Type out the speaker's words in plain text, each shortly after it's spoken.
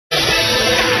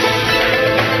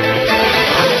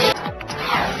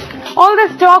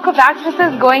is talk of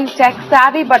actresses going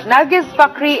tech-savvy, but Nargis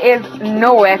Fakhri is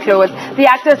nowhere close. The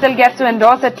actor still gets to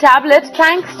endorse a tablet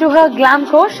thanks to her glam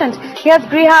quotient. Here's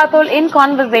Griha Atul in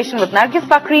conversation with Nargis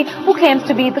Fakhri, who claims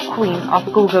to be the queen of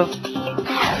Google.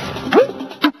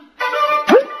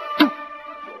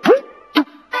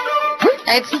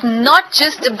 It's not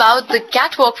just about the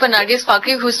catwalk for Nargis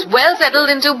Fakhri, who's well settled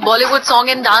into Bollywood song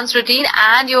and dance routine,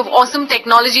 and you have awesome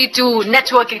technology to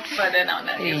network it further now.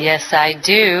 Nargis. Yes, I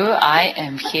do. I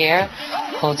am here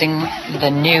holding the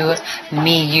new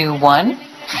Mi U1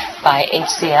 by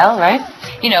HCL, right?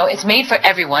 You know, it's made for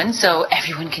everyone, so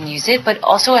everyone can use it, but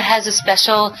also it has a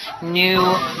special new...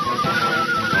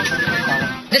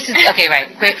 This is, okay,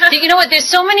 right, great. You know what, there's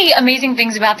so many amazing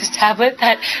things about this tablet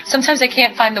that sometimes I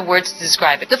can't find the words to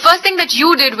describe it. The first thing that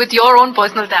you did with your own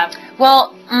personal tablet?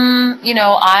 Well, you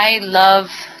know, I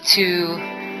love to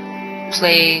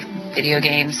play video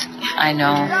games. I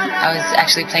know. I was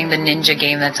actually playing the ninja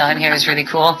game that's on here. It was really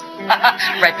cool.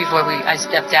 Right before I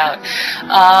stepped out.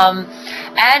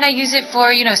 And I use it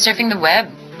for, you know, surfing the web.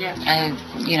 Yeah. And,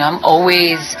 you know,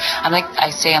 I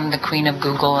say I'm the queen of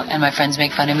Google, and my friends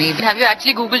make fun of me. Have you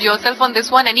actually Googled yourself on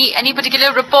this one? Any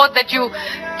particular report that you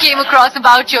came across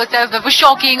about yourself that was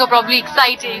shocking or probably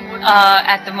exciting?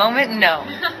 At the moment, no.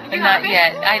 Not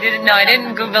yet. I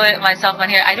didn't Google it myself on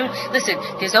here. Listen,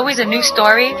 there's always a new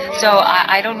story, so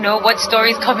I don't know what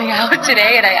story's coming out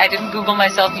today, and I didn't Google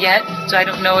myself yet, so I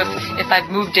don't know if I've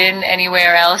moved in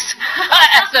anywhere else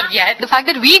as of yet. The fact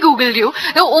that we Googled you,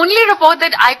 the only report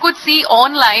that I could see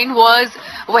online was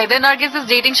whether Nargis is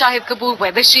dating Shahid Kapoor,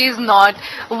 whether she is not.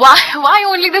 Why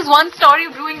only this one story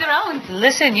doing the rounds?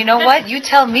 Listen, you know what? You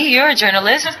tell me, you're a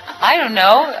journalist. I don't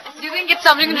know. Do you think it's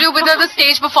something to do with the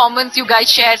stage performance? You guys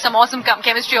shared some awesome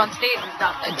chemistry on stage and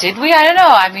stuff. Did we? I don't know.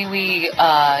 I mean,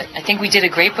 I think we did a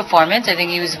great performance. I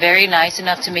think he was very nice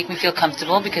enough to make me feel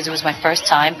comfortable because it was my first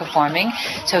time performing.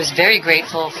 So I was very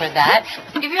grateful for that.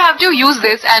 If you have to use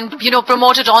this and, you know,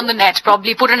 promote it on the net,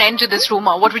 probably put an end to this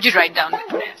rumor, what would you write down?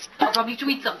 Or probably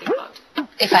tweet something about it.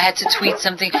 If I had to tweet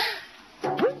something...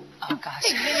 Oh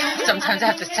gosh, sometimes I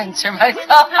have to censor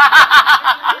myself.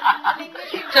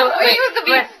 So wait.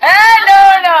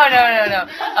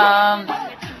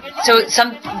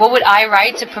 No. What would I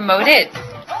write to promote it?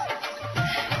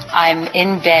 I'm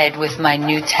in bed with my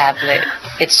new tablet.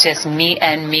 It's just me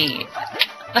and me.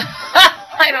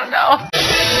 I don't know.